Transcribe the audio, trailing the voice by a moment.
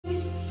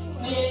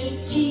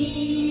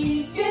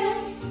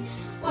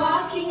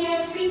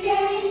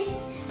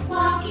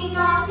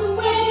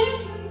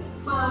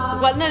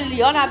What na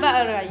Leona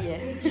ba araye?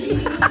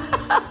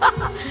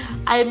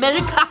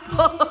 America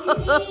po.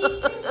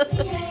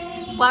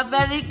 What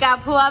America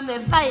po ame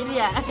sai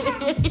ni à?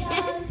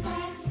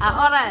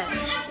 Ora.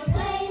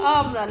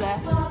 Ra la.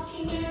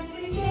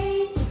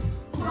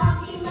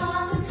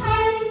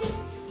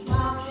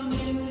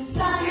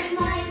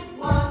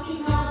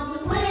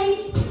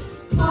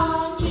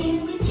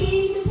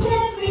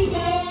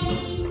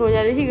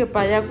 Thôi đi cái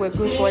bài nhạc của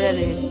cô coi ra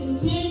đi.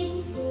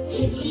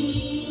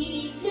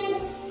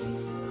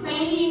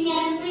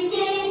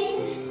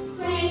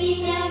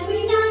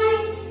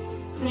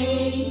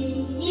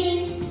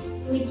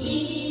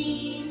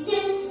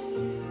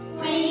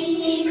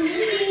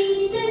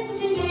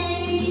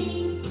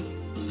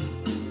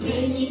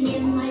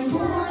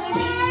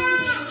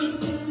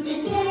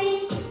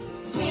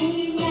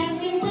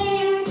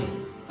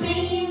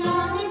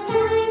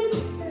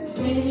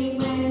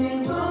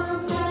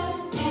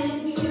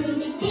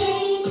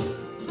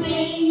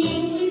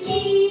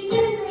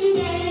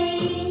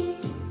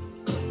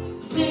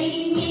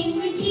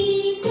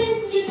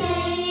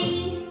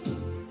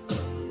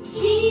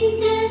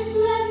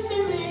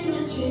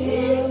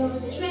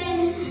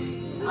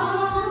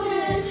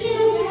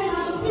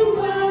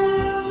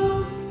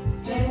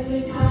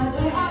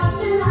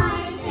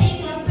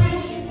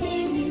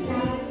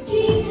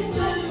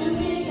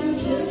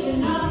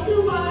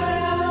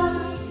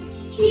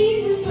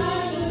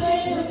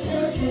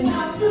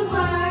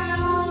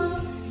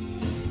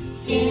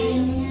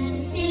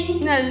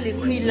 Nali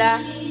Quilla.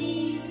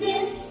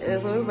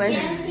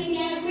 Dancing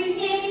every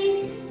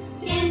day,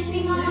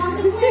 dancing all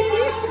the way,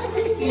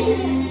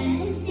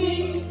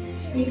 dancing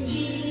with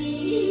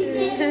Jesus,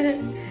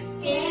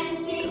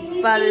 dancing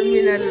with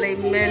Jesus,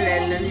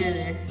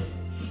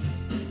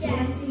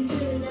 dancing to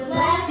the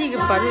left side,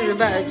 to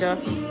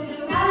the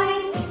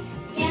right,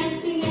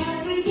 dancing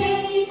every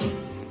day,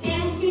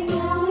 dancing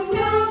all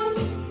around,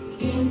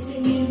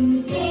 dancing in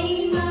the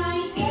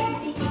daylight,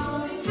 dancing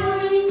all the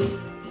time,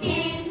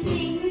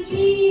 dancing with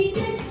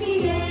Jesus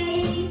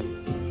today,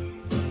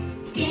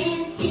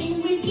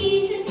 dancing with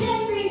Jesus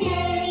every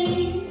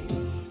day.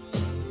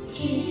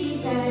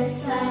 Jesus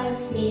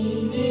loves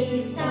me,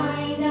 this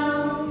I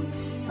know,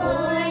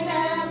 for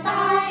the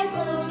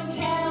Bible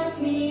tells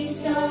me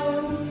so.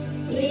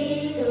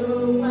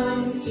 Little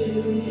ones to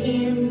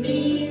Him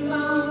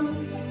belong.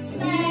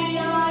 They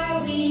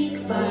are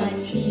weak, but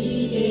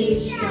He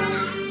is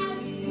strong.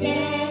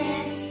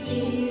 Yes,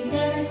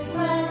 Jesus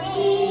loves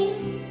me.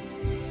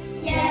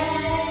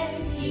 Yes,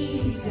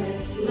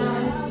 Jesus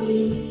loves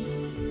me.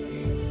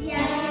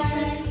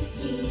 Yes,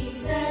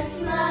 Jesus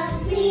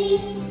loves me.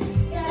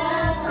 The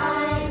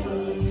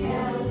Bible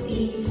tells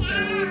me so.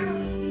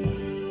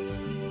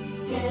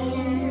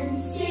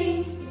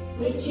 Dancing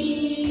with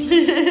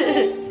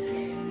Jesus.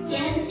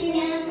 Dancing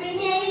every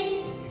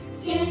day,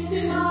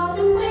 dancing all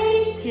the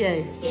way,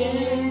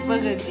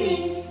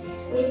 dancing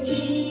with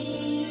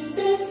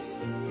Jesus,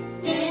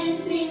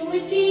 dancing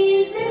with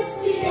Jesus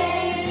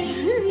today,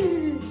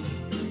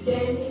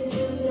 dancing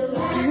to the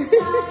left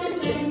side,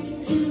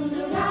 dancing to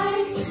the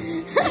right,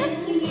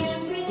 dancing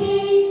every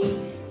day,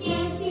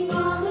 dancing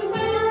all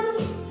around,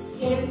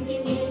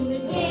 dancing in the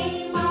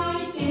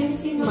daylight,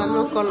 dancing all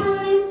the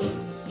time,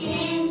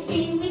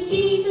 dancing with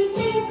Jesus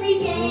every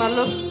day.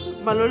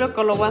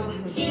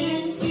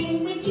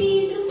 Dancing with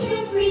Jesus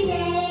every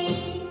day,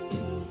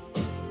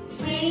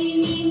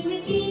 praying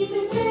with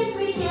Jesus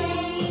every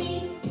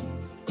day,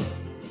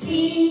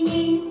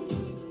 singing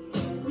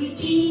with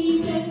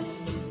Jesus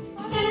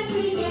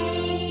every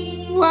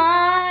day.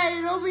 Wow,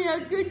 Romeo,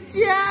 good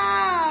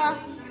job.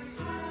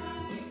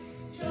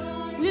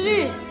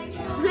 Lily,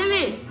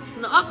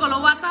 no,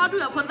 kalau watau tu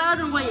apa tahu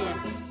tu apa ya?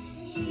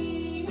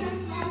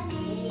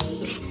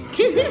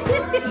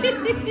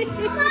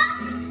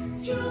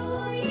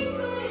 Joy in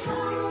my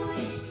heart,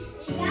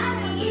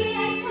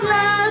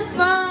 love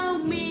for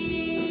me.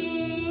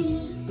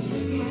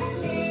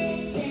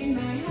 faith in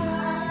my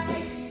heart,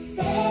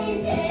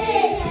 faith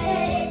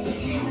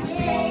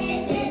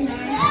in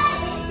my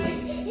heart.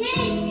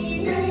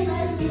 Jesus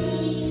loves me.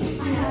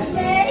 I have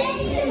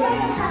faith in my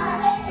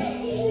heart,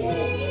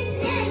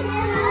 faith in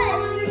my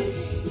heart.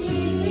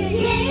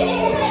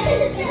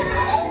 Jesus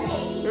loves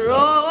me.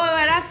 Rồi,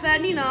 ora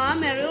sani no,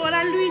 mẹ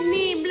ora lui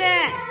ni ble.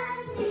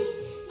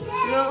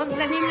 Rồi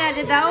sani ble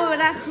de da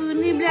ora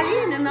khuni ble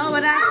ni no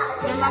ora,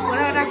 no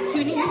ora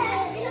khuni.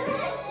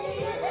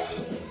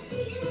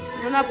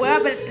 No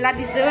puedo la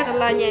dice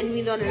la nya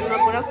ni do no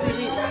puedo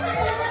khuni.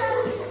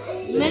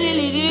 Mele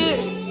li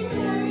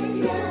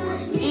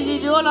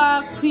la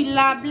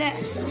khila ble.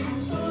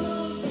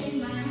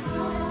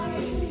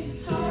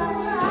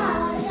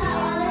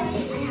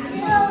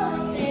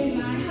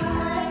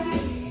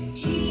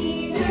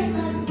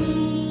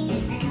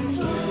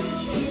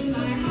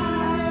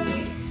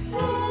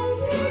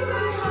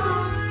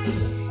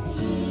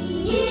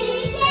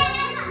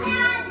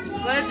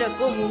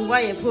 Cô muốn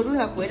quay phụ nữ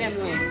học quế em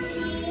này,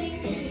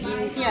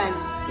 nhìn kia,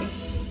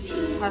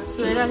 học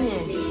xuôi lắm nhỉ.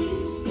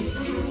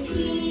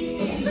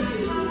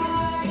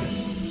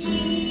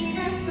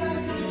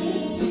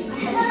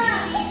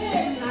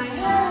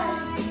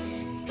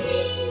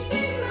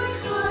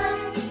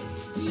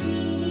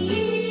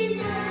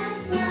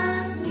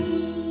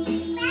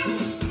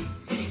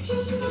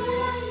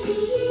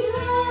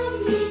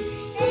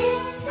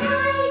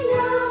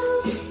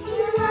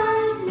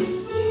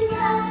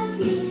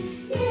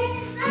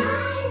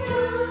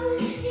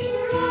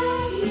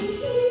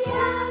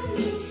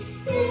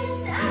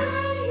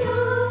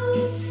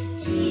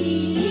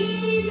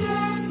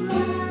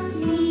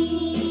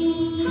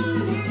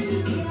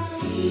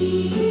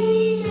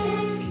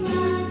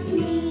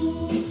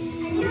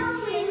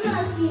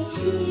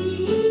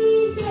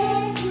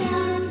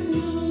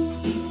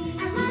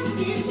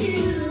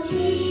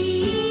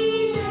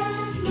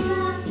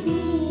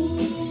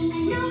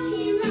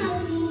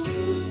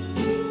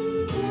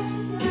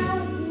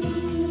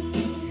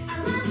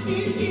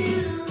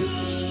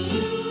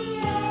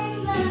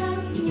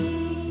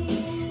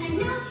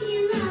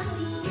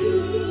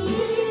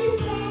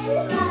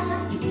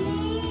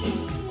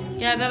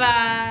 bye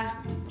bye.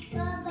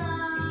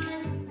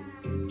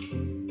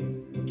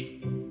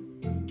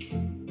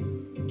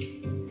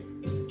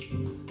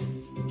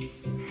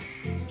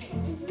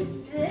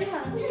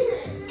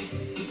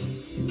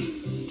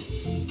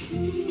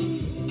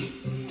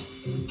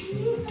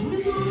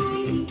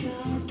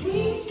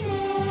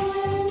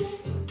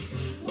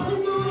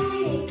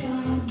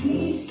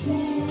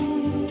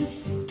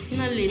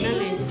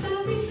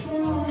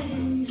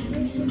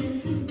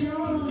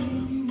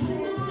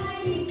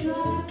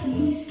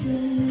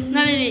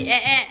 Nali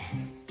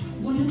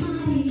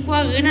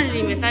qua gửi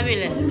nali me ta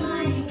bile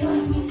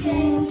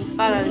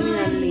para mi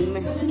nali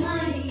me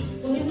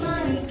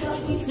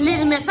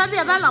li me ta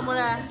bia ba la mo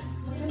la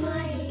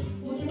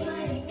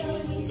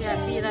ya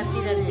tira ni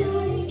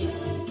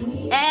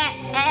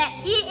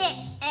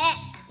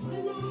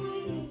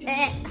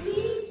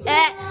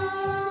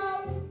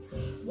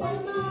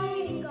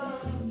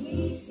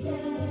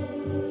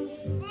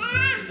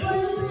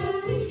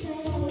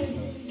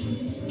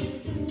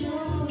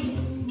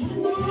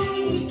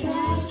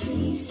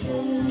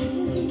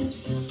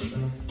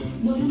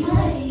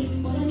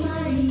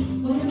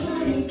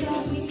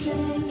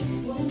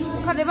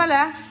Kau di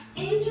mana?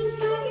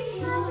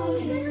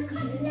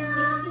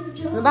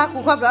 Nampak aku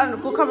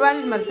kau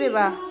berani merpe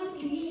ba?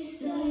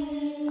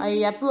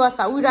 Ayah puas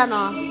awira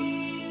no.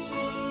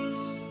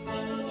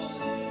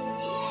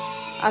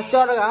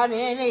 Acor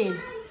ni.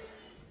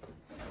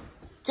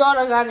 Cor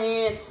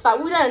ni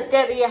awira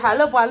teri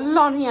halu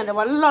balon ni ada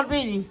balon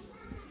beri.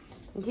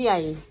 Ni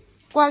ayah.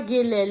 Kau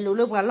gile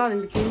lulu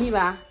balon ni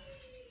ba?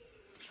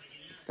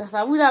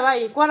 Awira ba?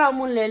 Kau nak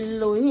mun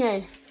lelu ni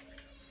ayah.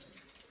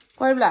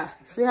 Quay lại,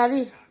 say hi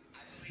đi.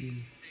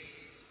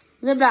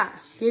 Lên lại,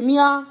 tìm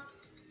nhau.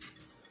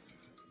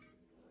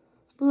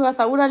 Bây giờ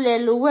sao ra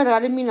lên lúa ra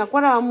đi mình là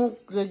quá là mua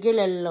cái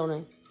lên lúa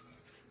này.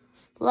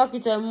 Bây giờ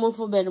kita mau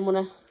forbed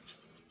mana?